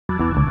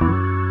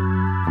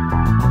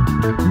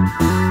What's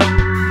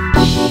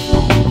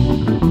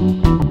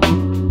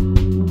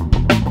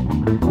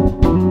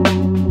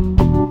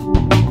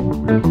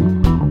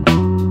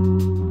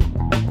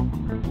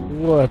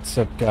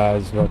up,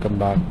 guys? Welcome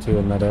back to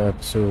another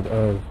episode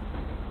of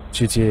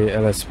GTA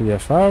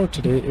LSPDFR.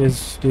 Today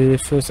is the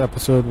first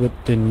episode with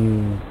the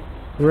new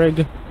rig.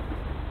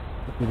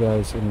 Hope you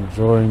guys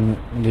enjoying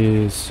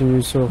the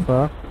series so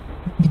far.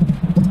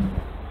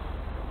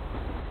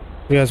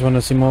 If you guys want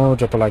to see more,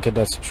 drop a like, hit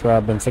that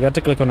subscribe, and forget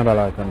to click on the bell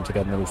icon to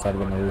get notified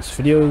when I release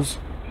videos.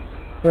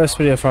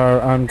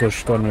 LSPDFR and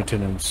GhostGone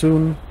returning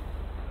soon.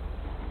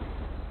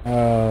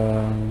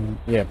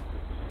 Yeah,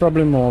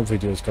 probably more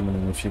videos coming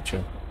in the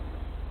future.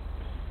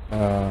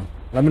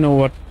 Let me know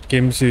what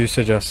games you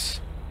suggest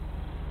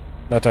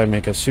that I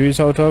make a series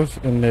out of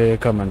in the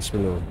comments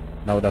below,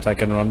 now that I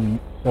can run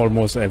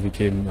almost every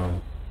game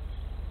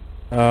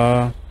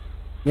now.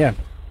 Yeah,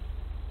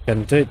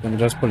 can take. I'm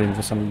just pulling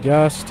for some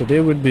gas.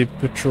 Today we'll be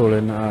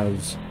patrolling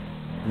as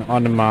an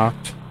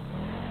unmarked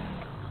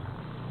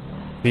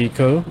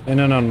vehicle. In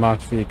an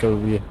unmarked vehicle,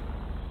 we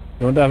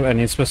don't have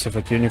any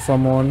specific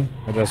uniform on.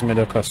 I just made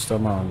a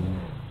custom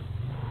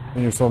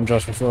uniform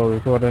just before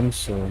recording,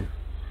 so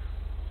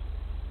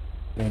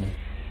yeah.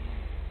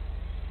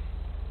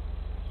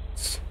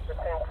 Let's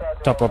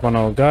top up on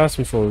our gas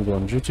before we go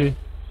on duty.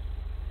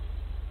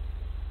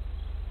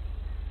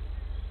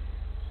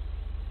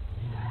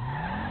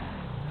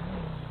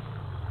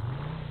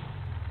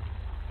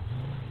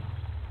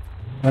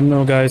 Let me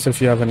know, guys,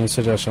 if you have any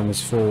suggestions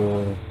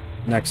for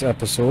next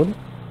episode,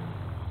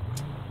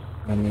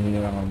 any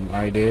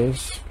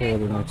ideas for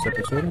the next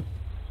episode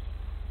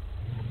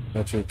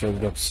that you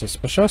could look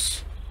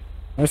suspicious.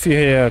 If you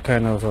hear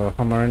kind of a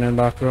hammering in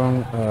the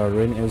background,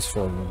 rain is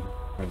falling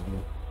right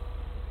now.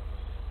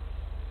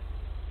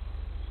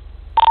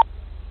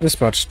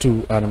 Dispatch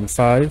to Adam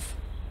 5.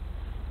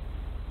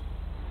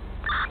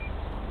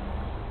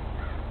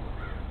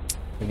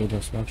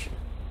 Dispatch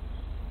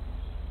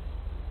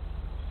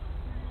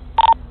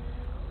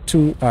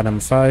to Adam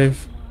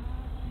 5.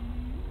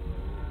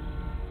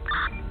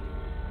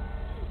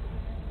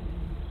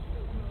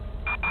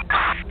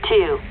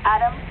 To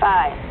Adam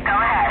 5. Go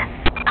ahead.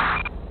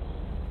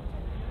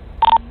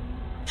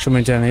 Show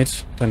me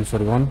 10-8,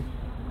 10-41.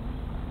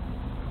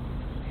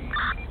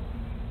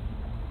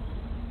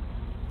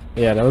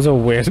 Yeah, that was a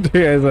weird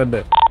way I said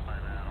that.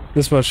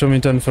 This was show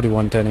me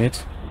 10-41,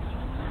 10-8.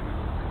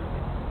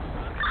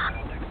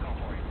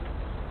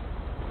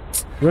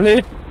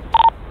 Really?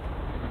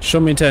 Show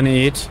me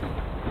 10-8.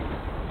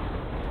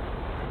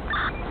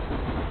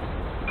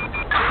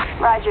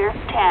 Roger,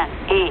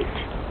 10-8.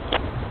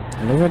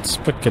 I know it's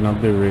picking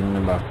up the rain in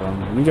the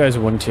background. You guys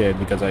won't hear it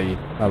because I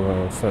have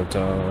a filter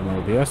on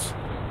OBS.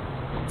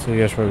 So you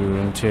guys probably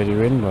won't hear the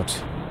rain,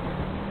 but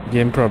the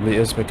game probably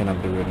is picking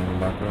up the rain in the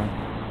background.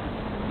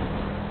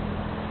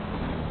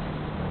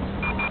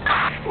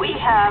 We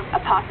have a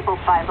possible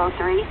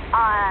 503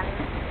 on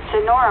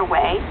Sonora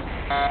Way.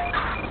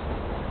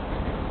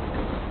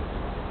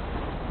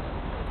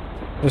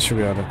 This should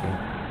be out of here.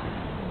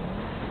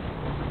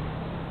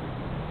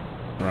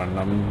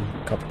 Random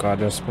cop car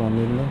just spawned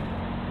in there.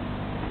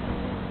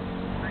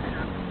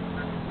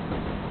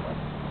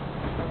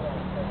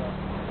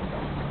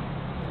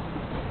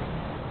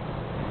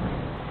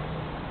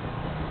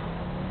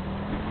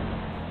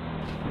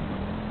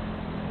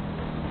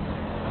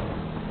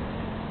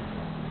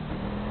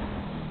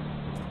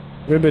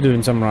 We'll be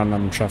doing some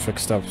random traffic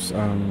stops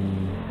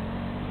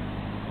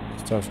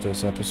stuff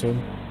this episode.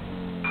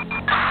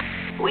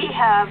 We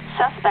have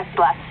suspect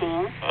black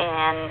scene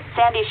in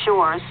Sandy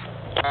Shores.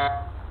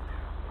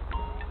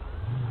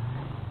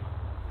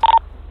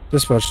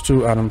 Dispatch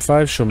to Adam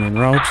 5, show me en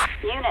route.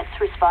 Units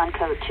respond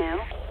code 2.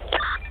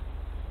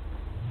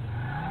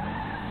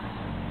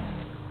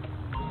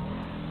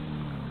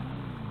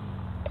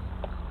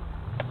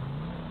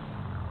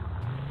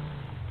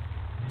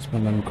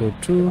 Respond on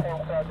code 2.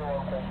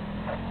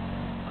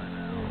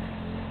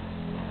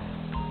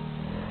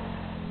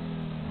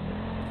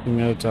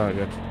 Female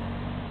target.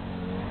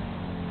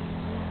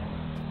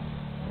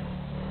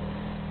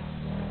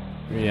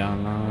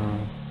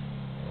 Rihanna,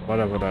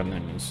 whatever that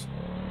name is.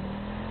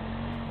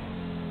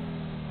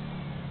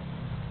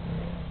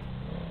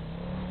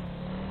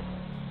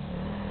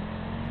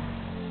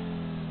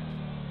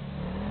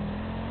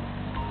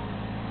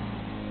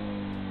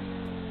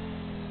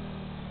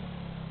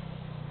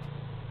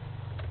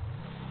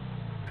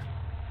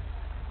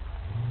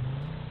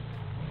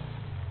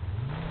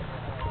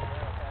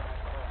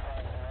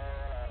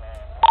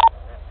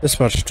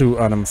 Dispatch to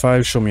Adam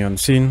 5, show me on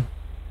scene.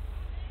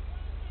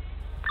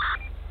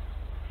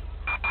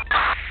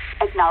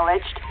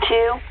 Acknowledged.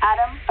 2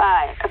 Adam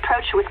 5.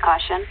 Approach with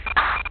caution.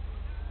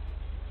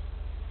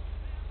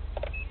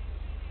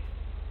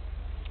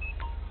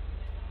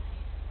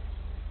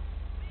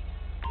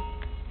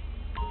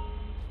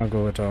 I'll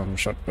go with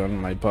shotgun.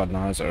 My partner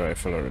has a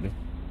rifle already.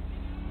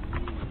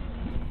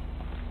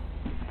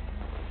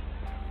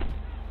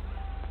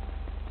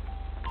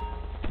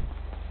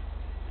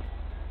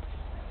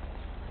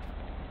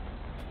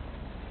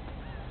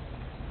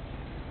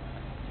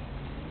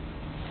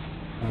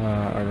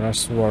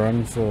 Arrest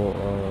warrant for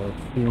a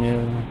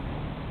female.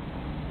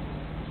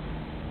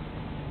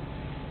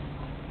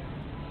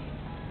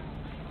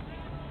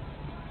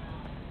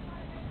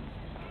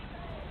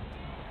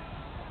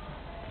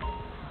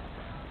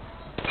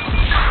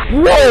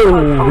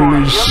 Whoa!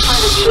 Holy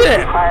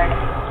shit!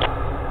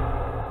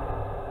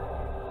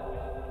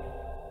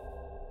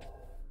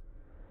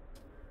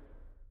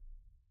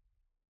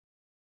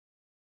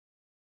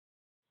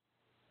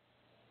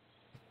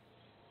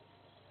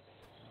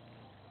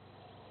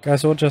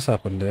 Guys, what just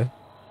happened there?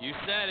 You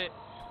said it.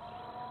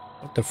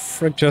 What the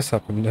frick just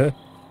happened there?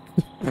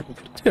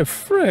 What the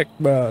frick,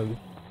 man?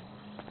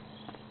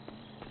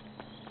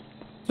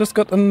 Just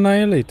got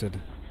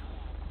annihilated.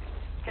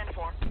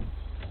 10-4.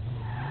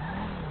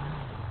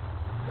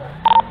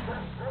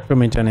 Show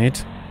me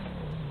 10-8.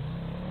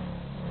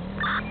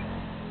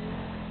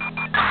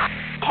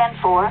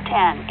 10-4,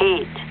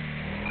 10-8.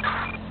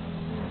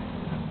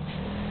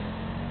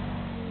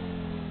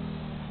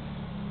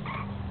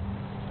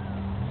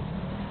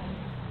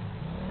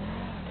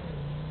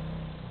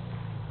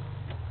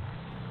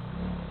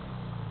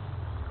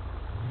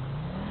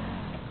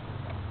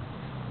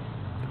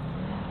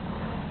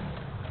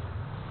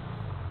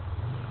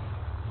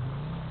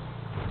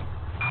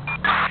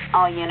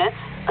 All units,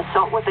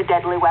 assault with a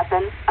deadly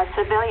weapon, a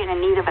civilian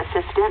in need of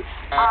assistance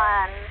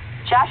on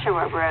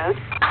Joshua Road.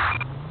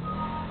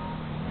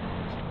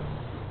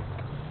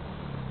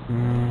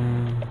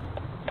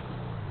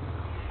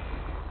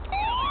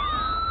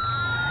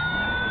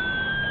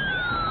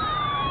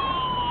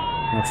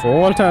 Now for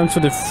all times for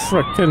the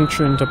frickin'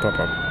 train to pop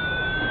up.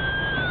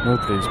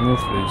 Move please, move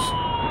please.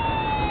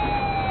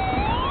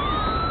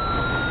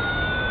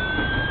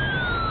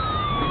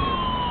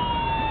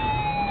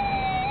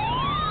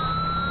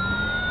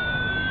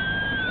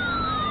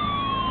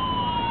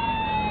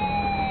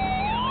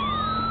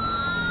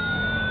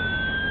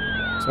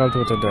 Assault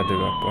with a deadly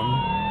weapon.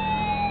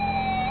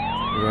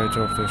 Right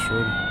off this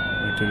road.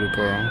 Need to loop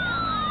around.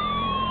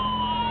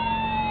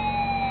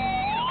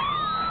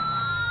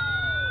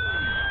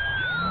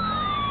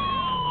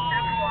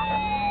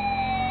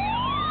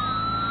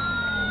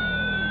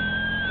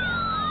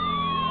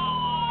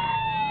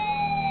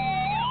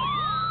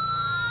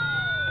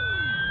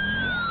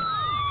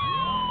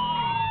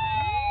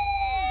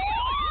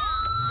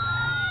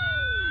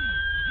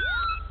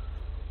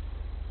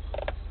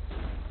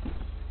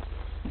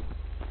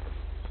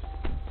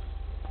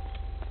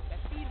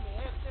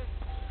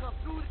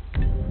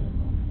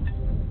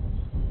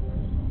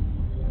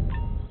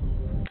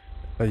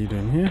 How you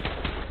doing here?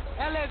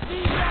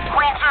 LSPDFR.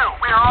 We're out.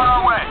 We're on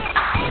our way.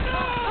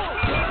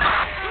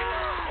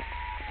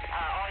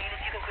 All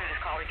units, you can clear this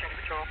call. Return to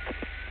patrol.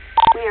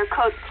 We are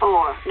code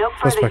 4. No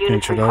further Suspect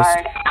units neutralized.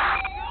 required.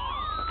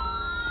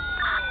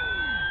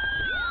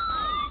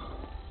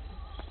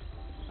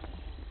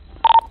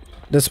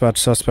 Dispatch,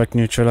 suspect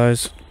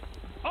neutralized.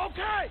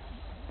 Okay.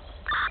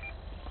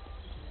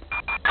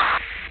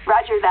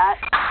 Roger that.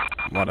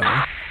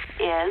 Whatever.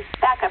 Is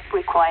backup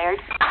required?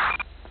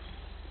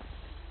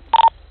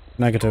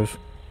 Negative.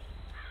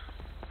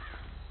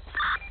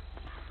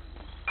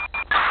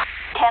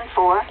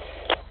 10-4.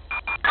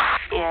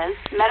 Is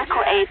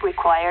medical aid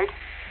required?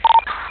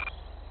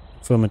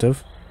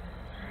 Affirmative.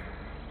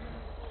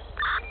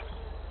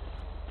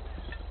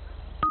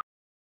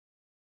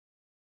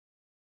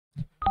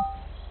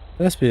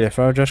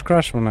 LSPDFR just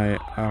crashed when I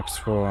asked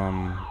for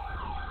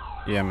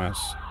EMS.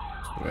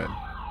 It's weird.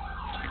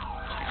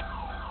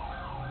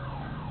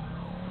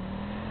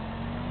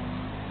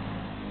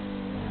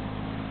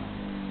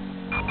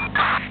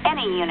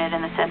 Any unit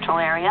in the central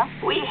area.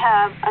 We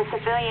have a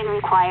civilian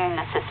requiring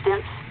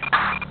assistance.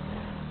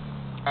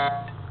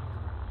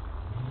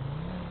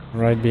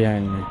 Right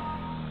behind me.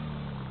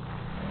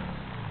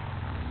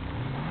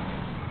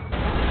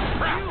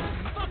 You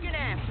fucking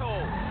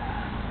asshole.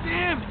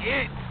 Damn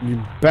it.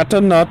 You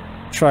better not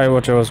try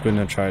what I was going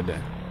to try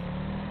there.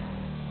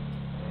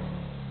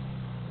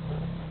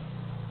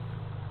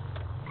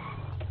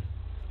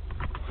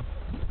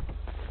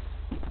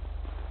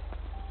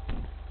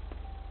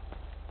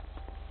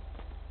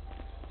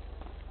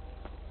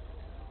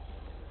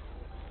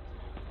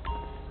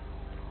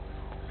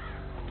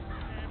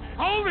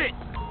 Hold it.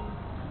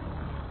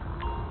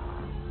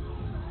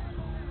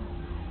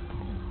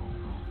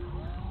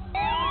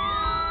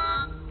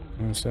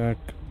 One sec.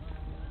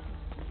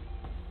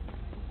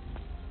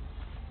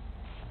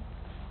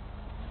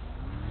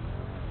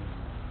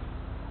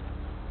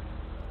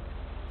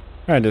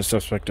 Alright, the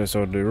suspect is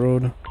out the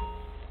road.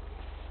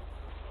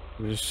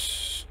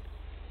 There's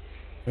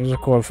a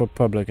call for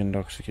public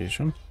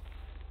intoxication.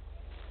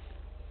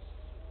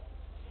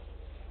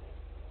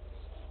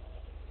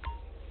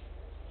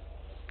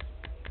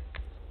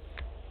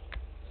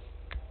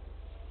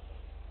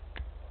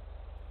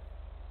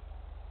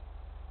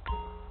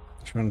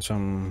 Let's run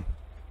some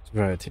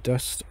severity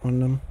test on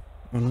them.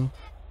 Oh no.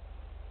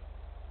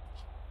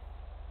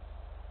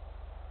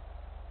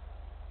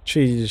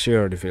 She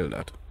already feel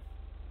that.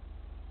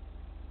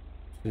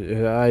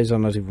 Her eyes are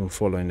not even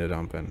following the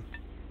damn pen.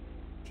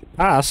 She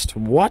passed?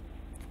 What?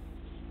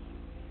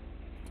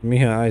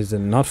 Mia eyes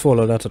did not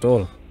follow that at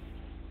all.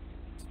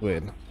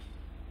 Wait.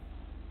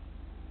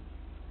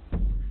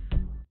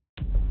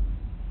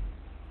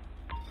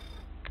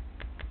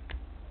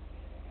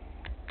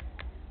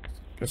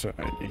 That's an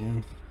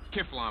idea.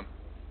 Kiflam.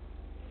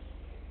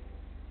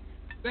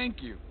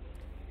 Thank you.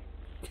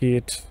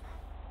 Kate.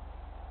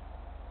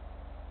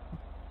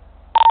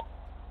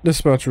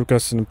 Dispatch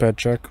requesting a pet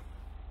check.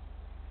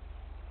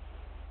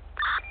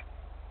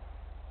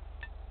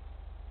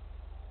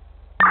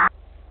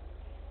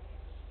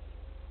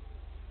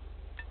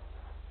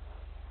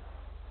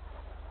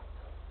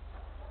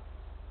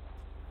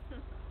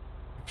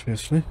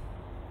 Obviously.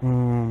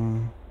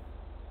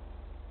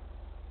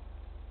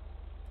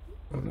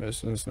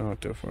 There's no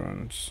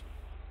difference.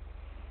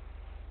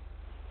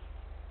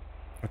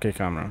 Okay,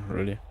 camera,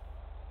 really.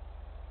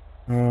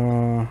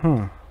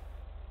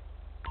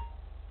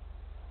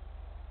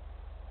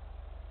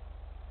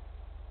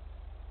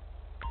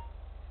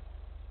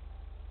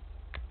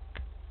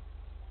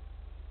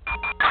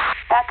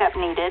 Backup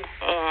needed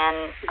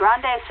in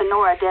Grande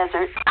Sonora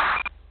Desert.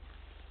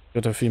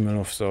 Got a female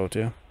officer out,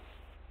 yeah?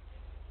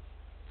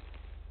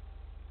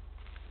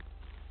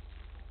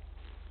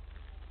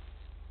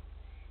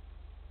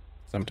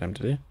 Sometime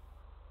today.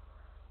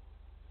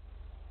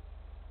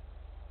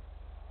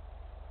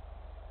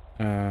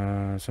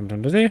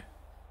 Sometime today.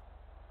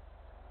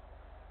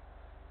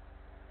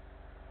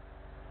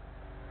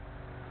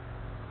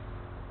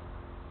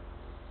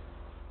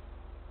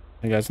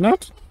 You guys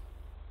not?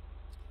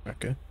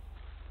 Okay.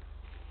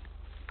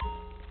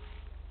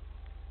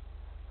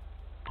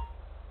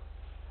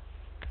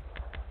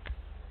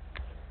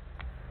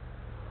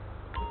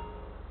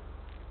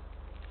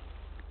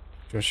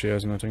 Sure she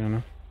has nothing on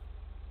her.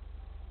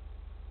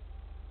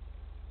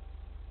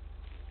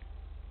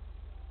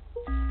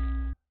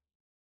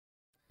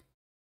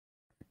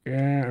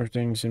 Yeah,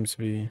 everything seems to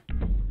be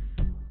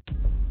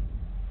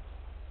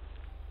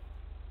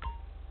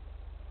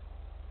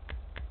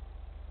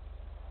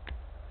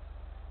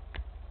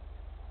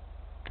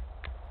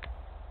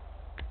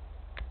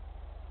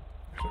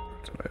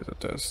breathalyzer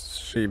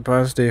test. She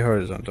passed the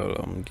horizontal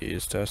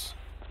gaze test.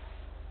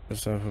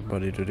 Just have her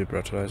body do the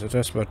breathalyzer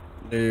test, but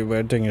the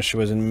weird thing is she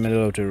was in the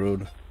middle of the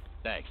road.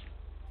 Thanks.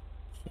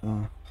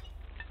 So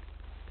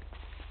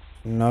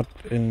not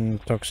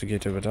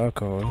intoxicated with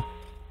alcohol.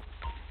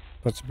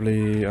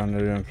 Possibly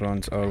under the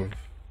influence of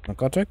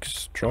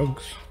narcotics,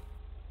 drugs.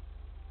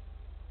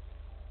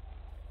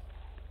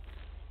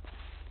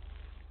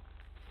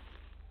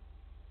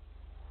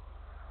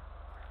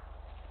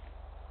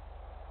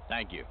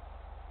 Thank you.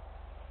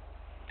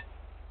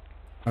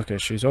 Okay,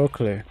 she's all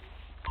clear.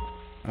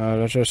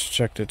 Let's just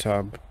check the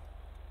tab.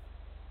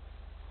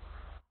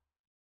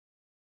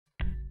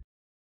 See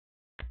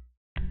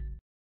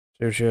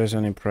if she has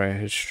any prior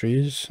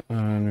histories,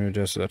 and we'll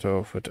just let her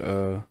off with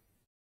a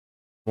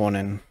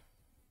warning,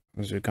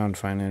 as we can't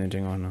find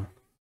anything on her.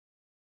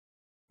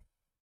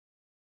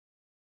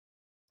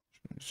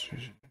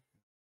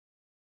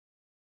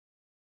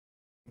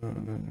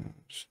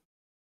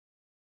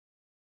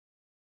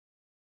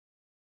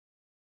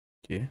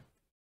 Okay.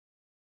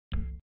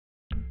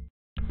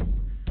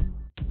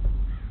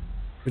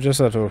 We just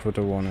let her off with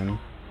a warning.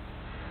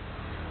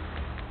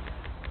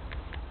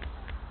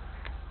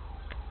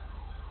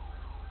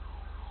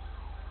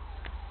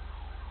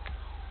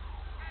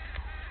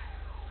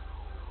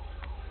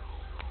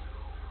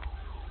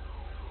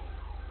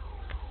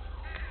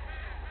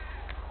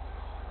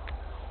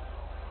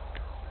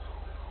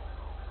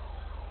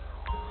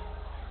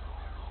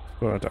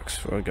 Products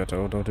for get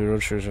out of the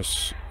road. She was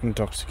just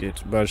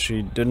intoxicated, but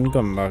she didn't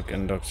come back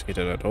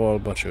intoxicated at all,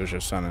 but she was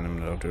just standing in the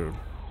middle of the road.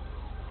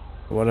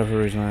 For whatever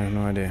reason, I have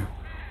no idea.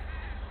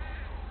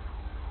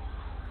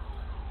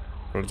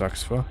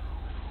 Products for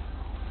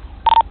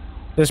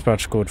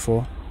dispatch code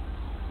 4.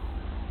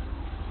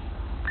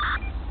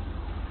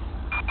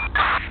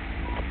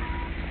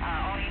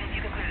 All units,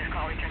 you can clear this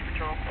call. Return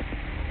patrol.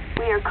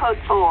 We are code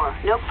 4.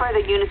 No further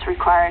units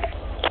required.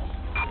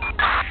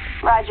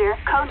 Roger.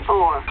 Code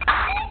 4.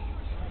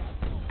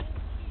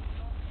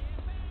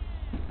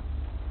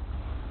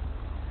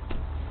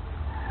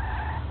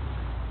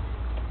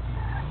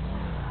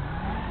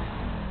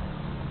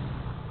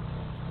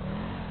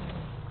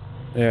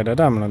 Yeah, that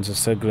ambulance is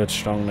still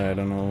glitched down there. I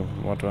don't know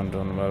what went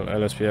on. Well,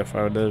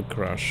 LSPDFR did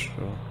crash,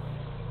 so.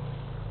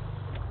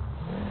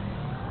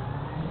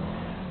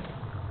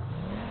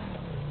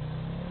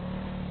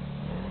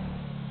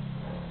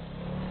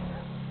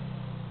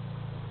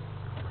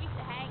 We used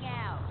to hang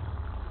out.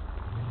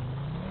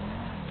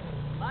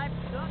 Life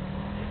sucks.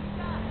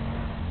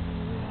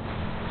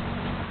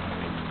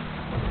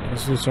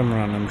 Let's do some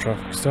random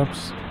traffic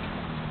stops.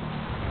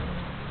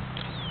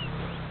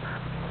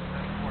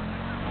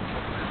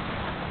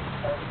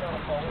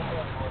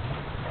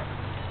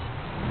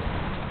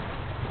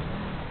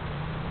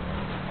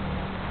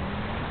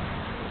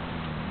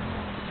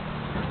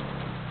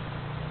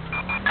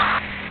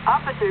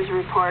 Officers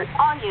report.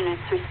 All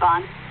units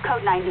respond.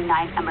 Code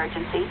 99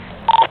 emergency.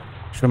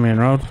 Show me en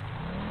route.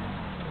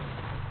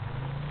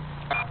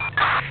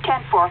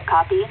 10 4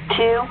 copy.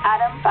 2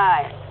 Adam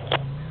 5.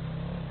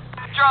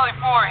 Charlie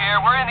 4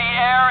 here. We're in the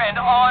air and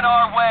on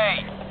our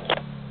way.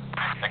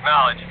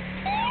 Acknowledge.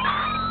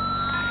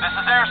 This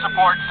is air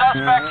support.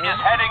 Suspect is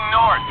heading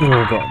north.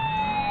 Oh god.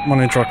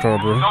 Money truck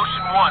robbery.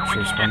 Ocean 1,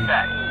 we can get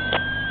that.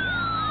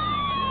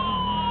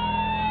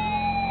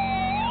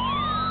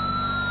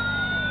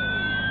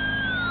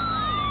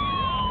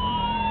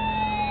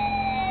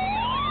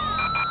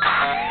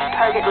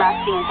 Target last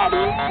seen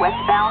heading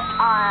westbound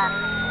on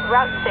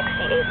Route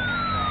 68.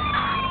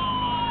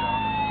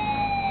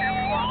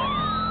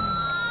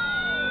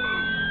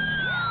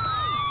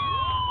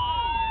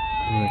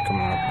 They're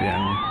coming up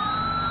behind me.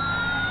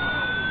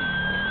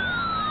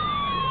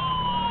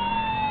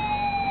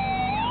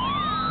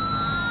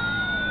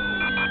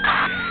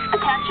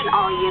 Attention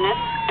all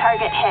units.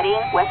 Target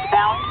heading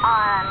westbound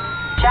on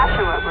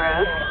Joshua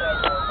Road.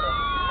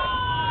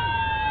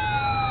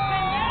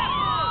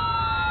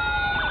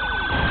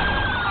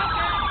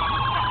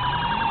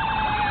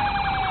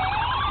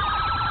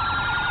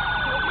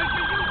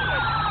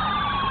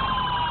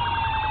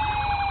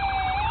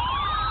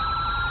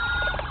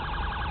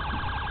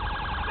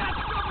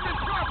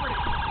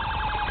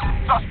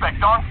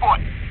 Suspect on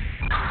foot.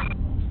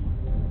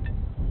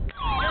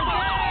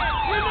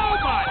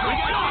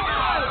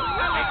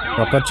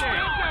 Drop it.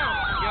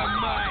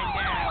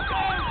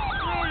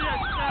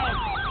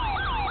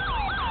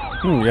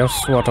 Yes,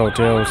 SWAT out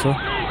here also.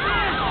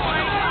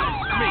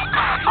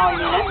 All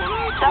units.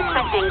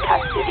 Suspect in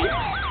custody.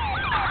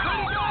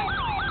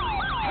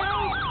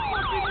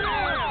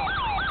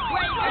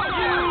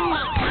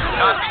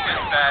 Copy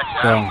dispatch.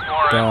 Down, Adam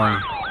 4 down. en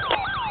route.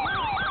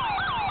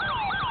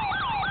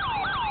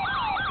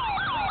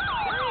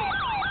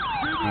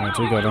 Alright,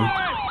 we got him.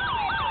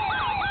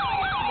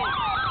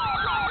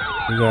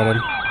 We got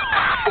him.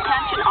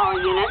 Attention all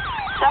units.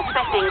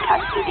 Suspect in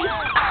custody.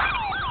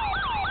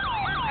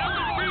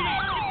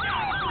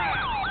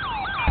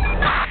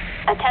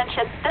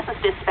 Attention, this is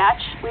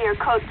dispatch. We are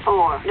code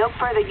 4. No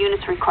further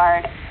units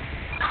required.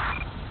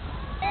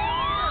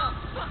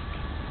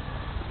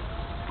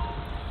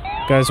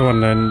 Guys,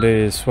 wondering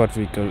the SWAT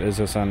vehicle is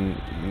this on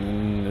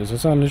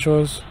the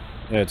shores?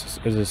 Yeah, it's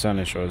this on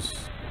the shores.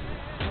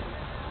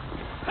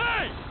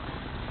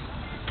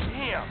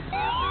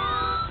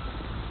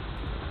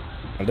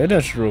 Well, they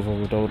just drove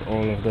over without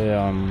all of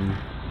the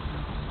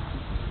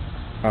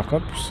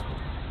backups.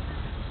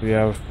 We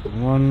have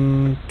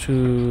 1,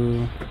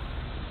 2,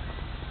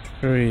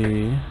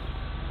 3,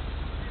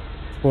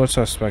 4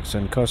 suspects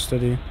in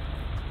custody,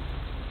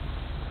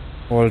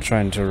 all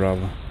trying to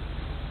rob.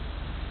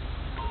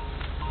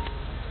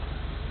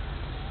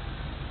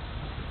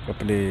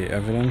 Copy the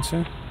evidence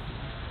here.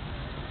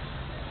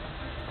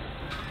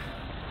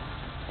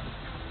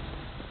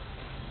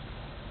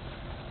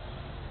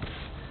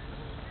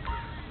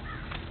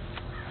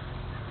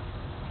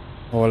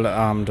 All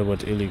armed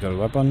with illegal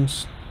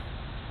weapons.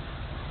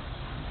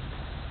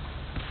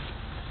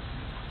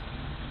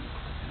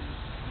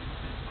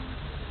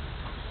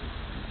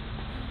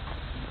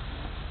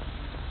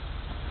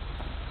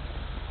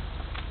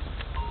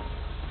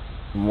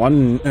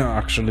 One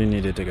actually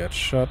needed to get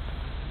shot.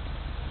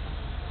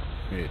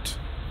 Wait.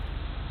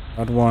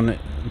 That one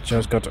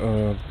just got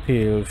a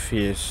pale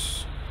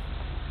face.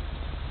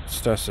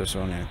 Let's test this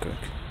on here quick.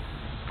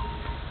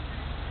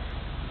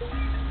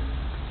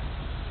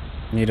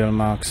 Needle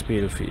marks,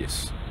 pale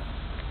face.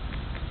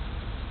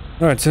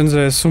 Alright, since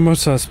there's so much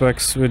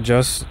suspects, we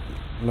just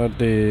let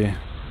the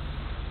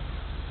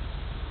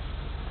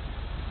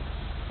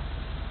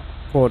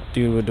court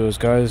deal with those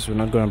guys. We're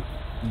not gonna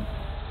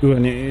do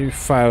any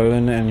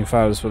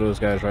files for those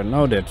guys right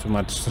now. There's too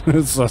much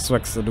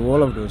suspects to do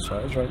all of those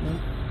files right now.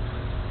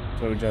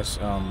 So we just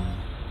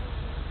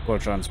call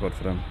transport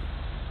for them.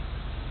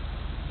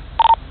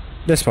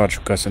 Dispatch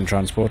request and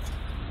transport.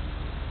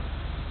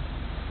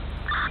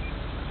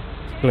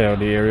 Clear out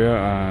the area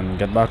and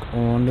get back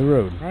on the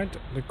road. Right,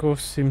 the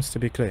coast seems to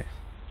be clear.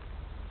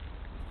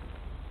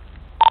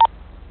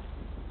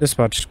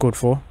 Dispatch code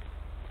 4.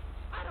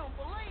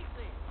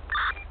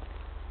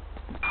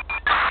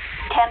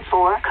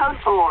 10-4, code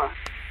 4.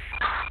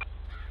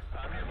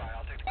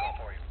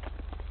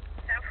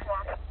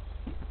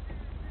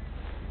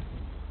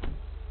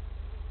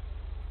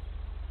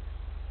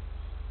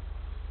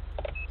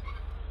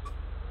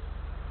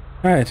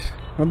 Right,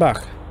 we're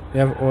back. We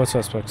have all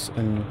suspects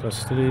in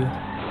custody.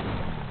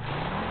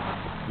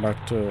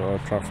 Back to our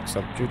traffic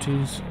stop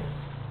duties.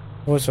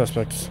 All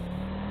suspects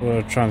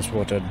were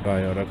transported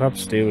by other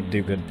cops. They would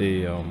get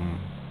the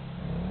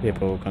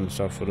paperwork and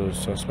stuff for those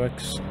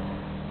suspects.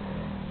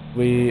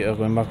 We are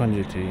going back on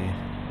duty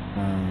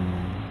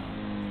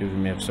and we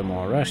make some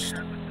more arrests.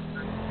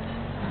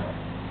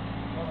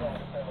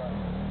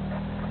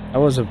 That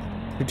was a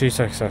pretty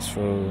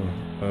successful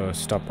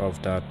stop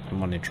of that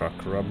money truck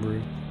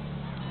robbery.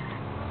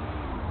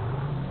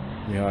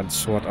 We had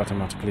SWAT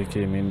automatically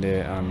came in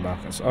there and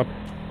back us up.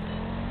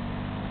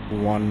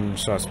 One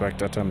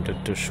suspect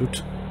attempted to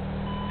shoot,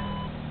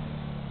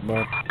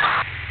 but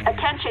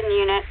Attention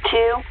Unit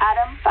 2,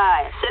 Adam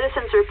 5.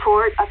 Citizens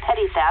report a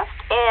petty theft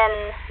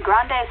in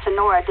Grande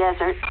Sonora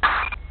Desert.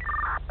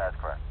 That's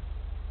correct.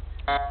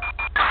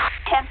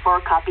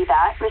 10-4, copy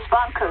that.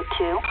 Respond code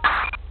 2.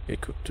 Okay,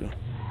 code 2.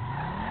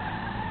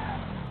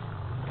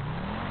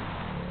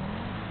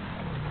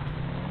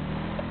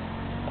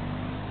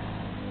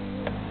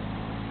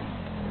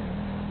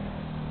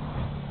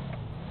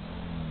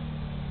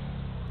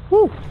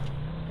 Woo!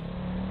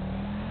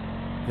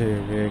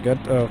 Okay, we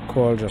got a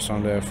call just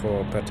on there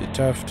for petty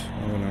theft.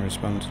 I'm gonna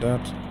respond to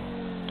that.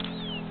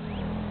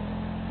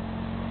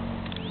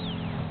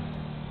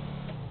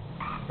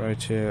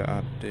 Right here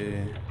at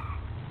the...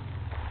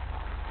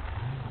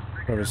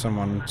 Probably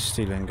someone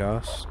stealing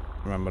gas.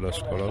 Remember those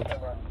call out.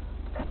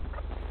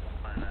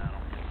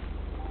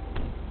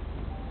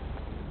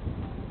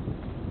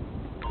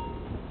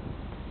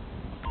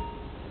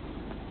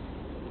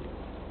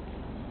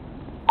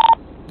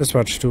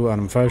 Dispatch 2,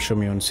 Adam 5, show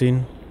me on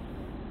scene.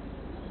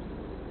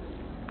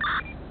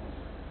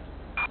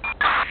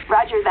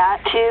 Roger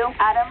that. 2,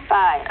 Adam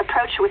 5.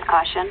 Approach with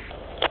caution.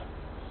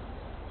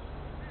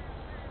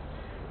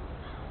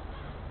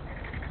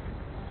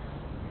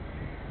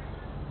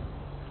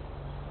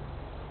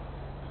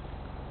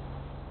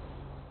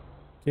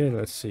 Okay,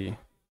 let's see.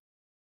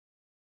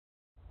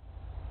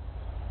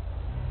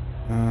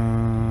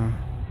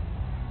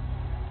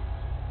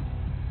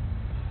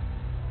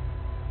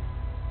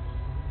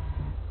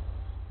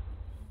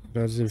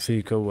 That's the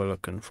vehicle we're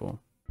looking for.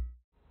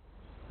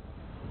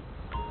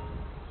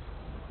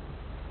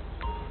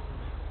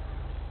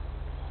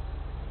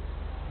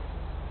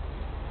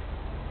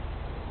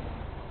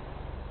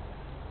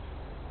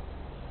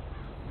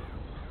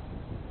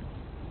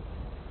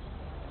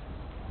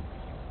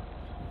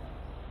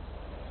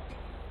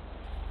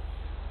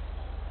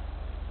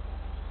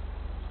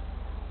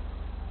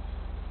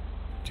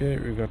 Okay,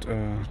 we got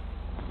a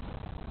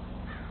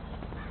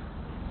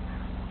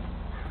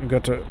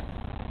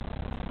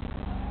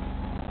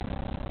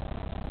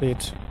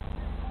plate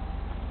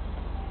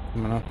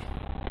coming up.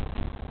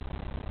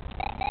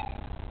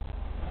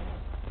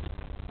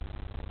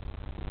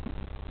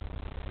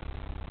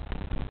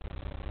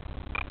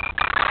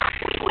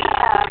 We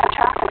have a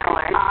traffic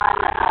alert on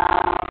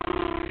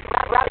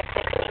Route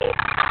 68.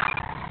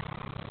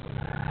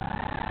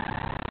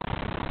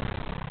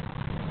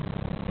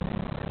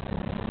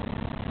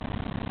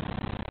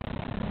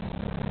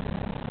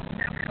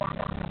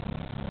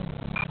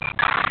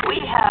 We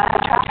have a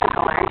traffic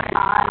alert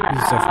on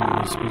He's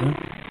definitely speeding.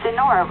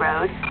 Sonora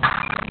Road.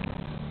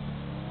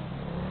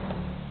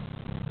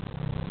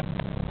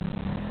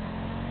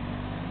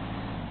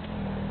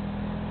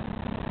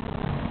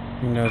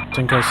 I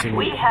think I see.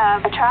 We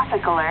have a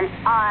traffic alert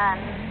on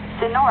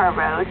Sonora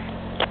Road.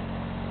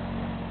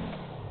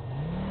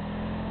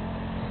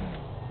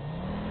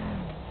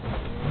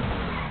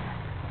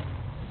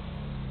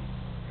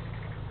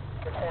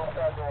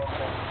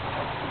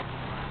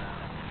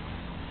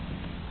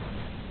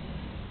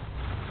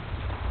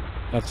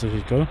 That's the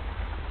vehicle.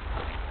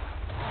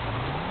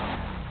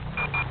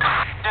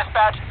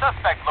 Dispatch,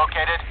 suspect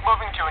located.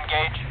 Moving to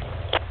engage.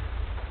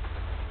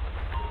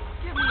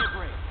 Give me a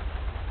break.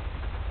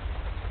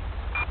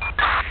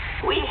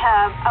 We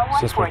have a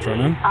Suspect 140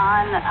 running.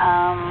 on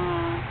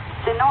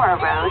Sonora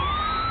Road.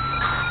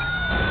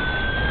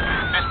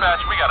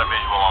 Dispatch, we got a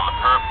visual on the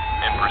perp.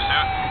 In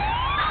pursuit.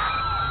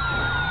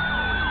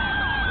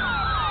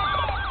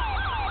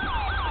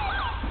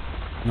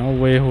 No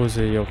way,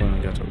 Jose, you're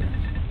gonna get away.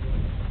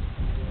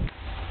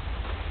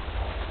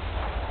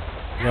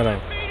 Get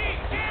out.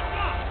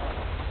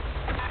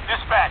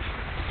 Dispatch,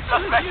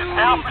 suspect is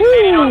now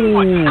proceeding on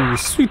foot. Ooh,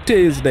 sweet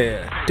taste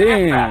there. Dispatch,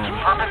 Damn.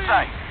 perp in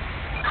sight.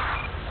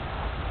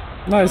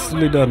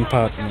 Nicely done,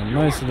 partner.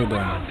 Nicely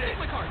done.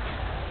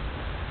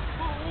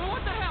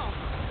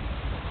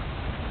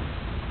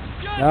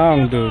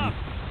 Down, dude.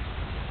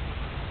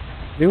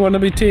 You wanna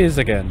be tased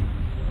again?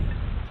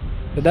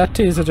 Did that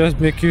taser just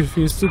make you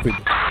feel stupid?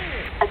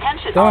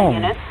 Attention all Down.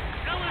 units.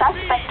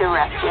 Suspect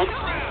arrested.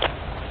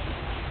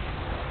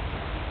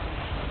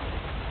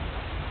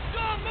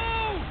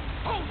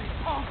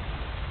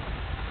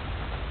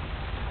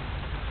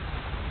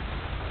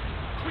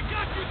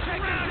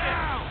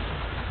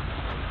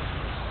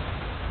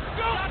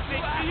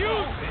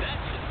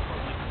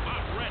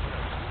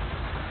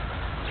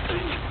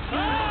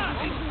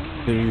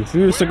 If you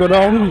refuse to go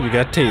down, you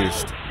get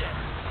tased.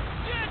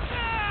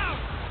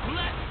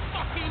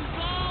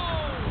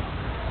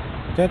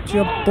 Get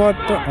your butt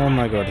down. Oh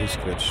my god, he's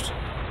glitched.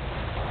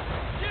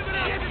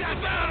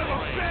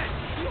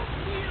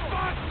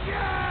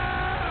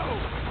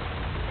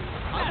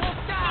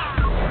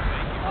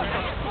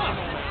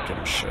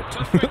 Damn shit.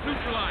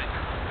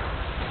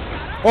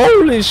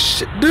 Holy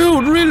shit,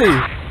 dude, really?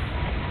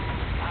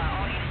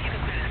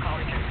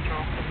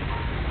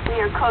 We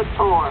are code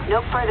 4.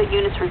 No further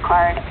units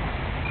required.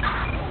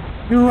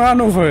 You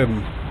ran over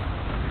him.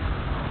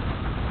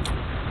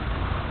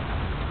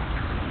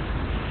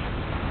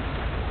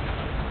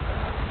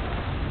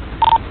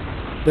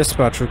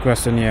 Dispatch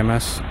requesting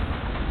EMS.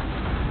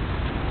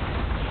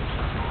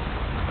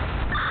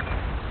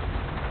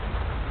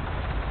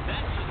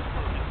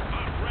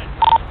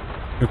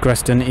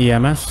 Requesting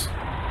EMS.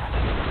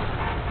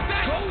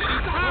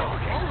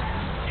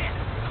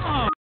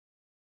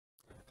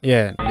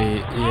 Yeah,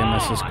 the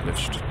EMS is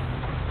glitched.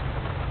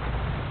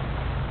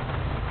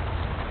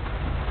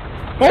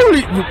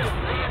 Holy!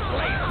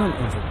 Son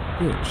of a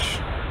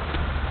bitch.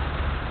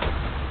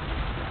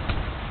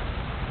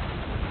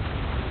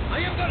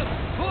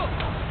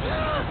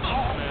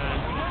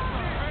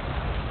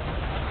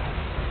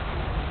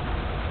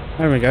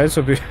 Anyway guys,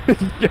 hope you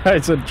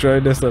guys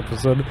enjoyed this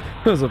episode.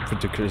 It was a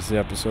pretty crazy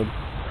episode.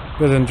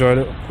 But enjoyed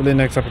it. For the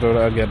next episode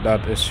I'll get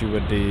that issue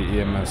with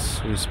the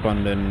EMS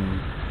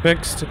responding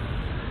fixed.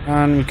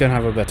 And we can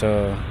have a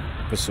better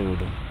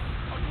episode.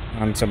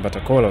 And some better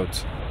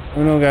callouts.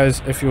 You know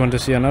guys, if you want to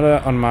see another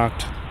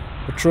unmarked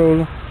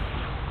patrol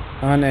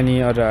and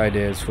any other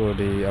ideas for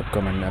the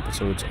upcoming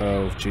episodes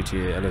of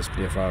GTA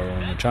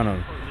LSPDFR on the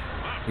channel,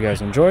 you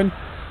guys enjoyed.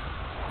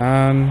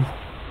 And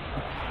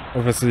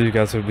obviously you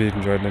guys will be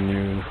enjoying the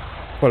new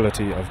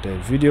quality of the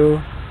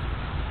video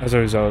as a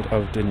result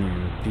of the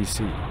new PC.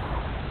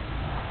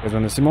 You guys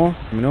want to see more?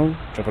 Let me know,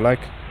 drop a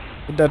like,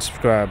 hit that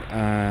subscribe,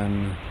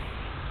 and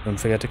don't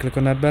forget to click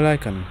on that bell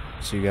icon.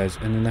 See you guys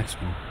in the next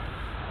one.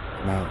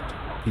 I'm out.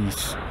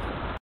 Peace.